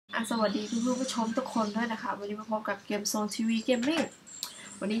สวัสดีคุณผู้ชมทุกคนด้วยนะคะวันนี้มาพบกับเกมโซนทีวีเกมมิ่ง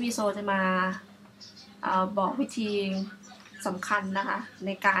วันนี้มีโซจะมาบอกวิธีสำคัญนะคะใน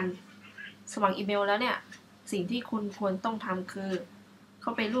การสมัครอีเมลแล้วเนี่ยสิ่งที่คุณควรต้องทำคือเข้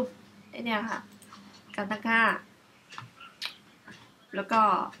าไปรูปเนี่ยค่ะการตั้งค่าแล้วก็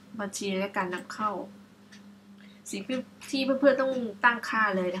บัญชีและการนำเข้าสิ่งที่เพื่อนๆต้องตั้งค่า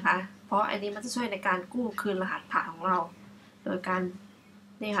เลยนะคะเพราะอันนี้มันจะช่วยในการกู้คืนรหัสผ่านของเราโดยการ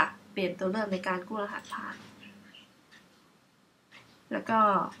นี่ค่ะเปลี่ยนตัวเลือกในการกู้รหัสผ่านแล้วก็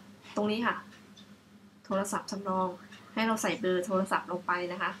ตรงนี้ค่ะโทรศัพท์สำรองให้เราใส่เบอร์โทรศัพท์ลงไป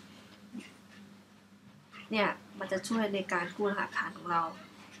นะคะเนี่ยมันจะช่วยในการกู้รหัสผ่านของเรา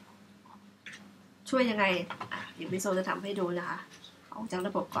ช่วยยังไงเดี๋ยวพี่โซจะทำให้ดูนะคะออกจากร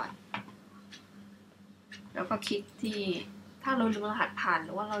ะบบก่อนแล้วก็คลิกที่ถ้าเราลืมรหัสผ่านห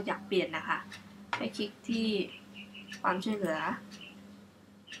รือว่าเราอยากเปลี่ยนนะคะให้คลิกที่ความช่วยเหลือ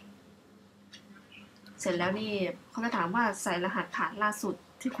เสร็จแล้วนี่เขาจะถามว่าใส่รหัสผ่านล่าสุด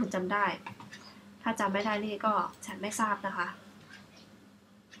ที่คุณจำได้ถ้าจำไม่ได้นี่ก็ฉันไม่ทราบนะคะ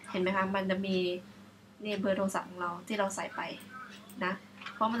เห็นไหมคะมันจะมีนี่เบอร์โทรศัพท์ของเราที่เราใส่ไปนะ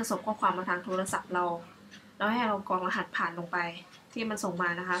เพราะมันจะส่งข้อความมาทางโทรศัพท์เราแล้วให้เรากรอกรหัสผ่านลงไปที่มันส่งมา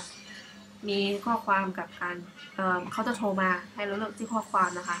นะคะมีข้อความกับการเขาจะโทรมาให้เราเลือกที่ข้อความ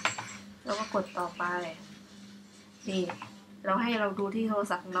นะคะแล้วก็กดต่อไปนี่เราให้เราดูที่โทร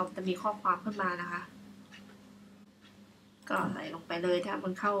ศัพท์ของเราจะมีข้อความขึ้นมานะคะก็ใส่ลงไปเลยถ้ามั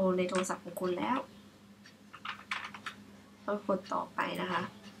นเข้าในโทรศัพท์ของคุณแล้วก็กดต่อไปนะคะ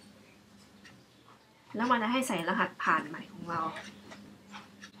แล้วมันจะให้ใส่รหัสผ่านใหม่ของเรา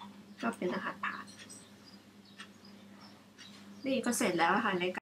ก็เป็นรหัสผ่านนี่ก็เสร็จแล้วค่ะใน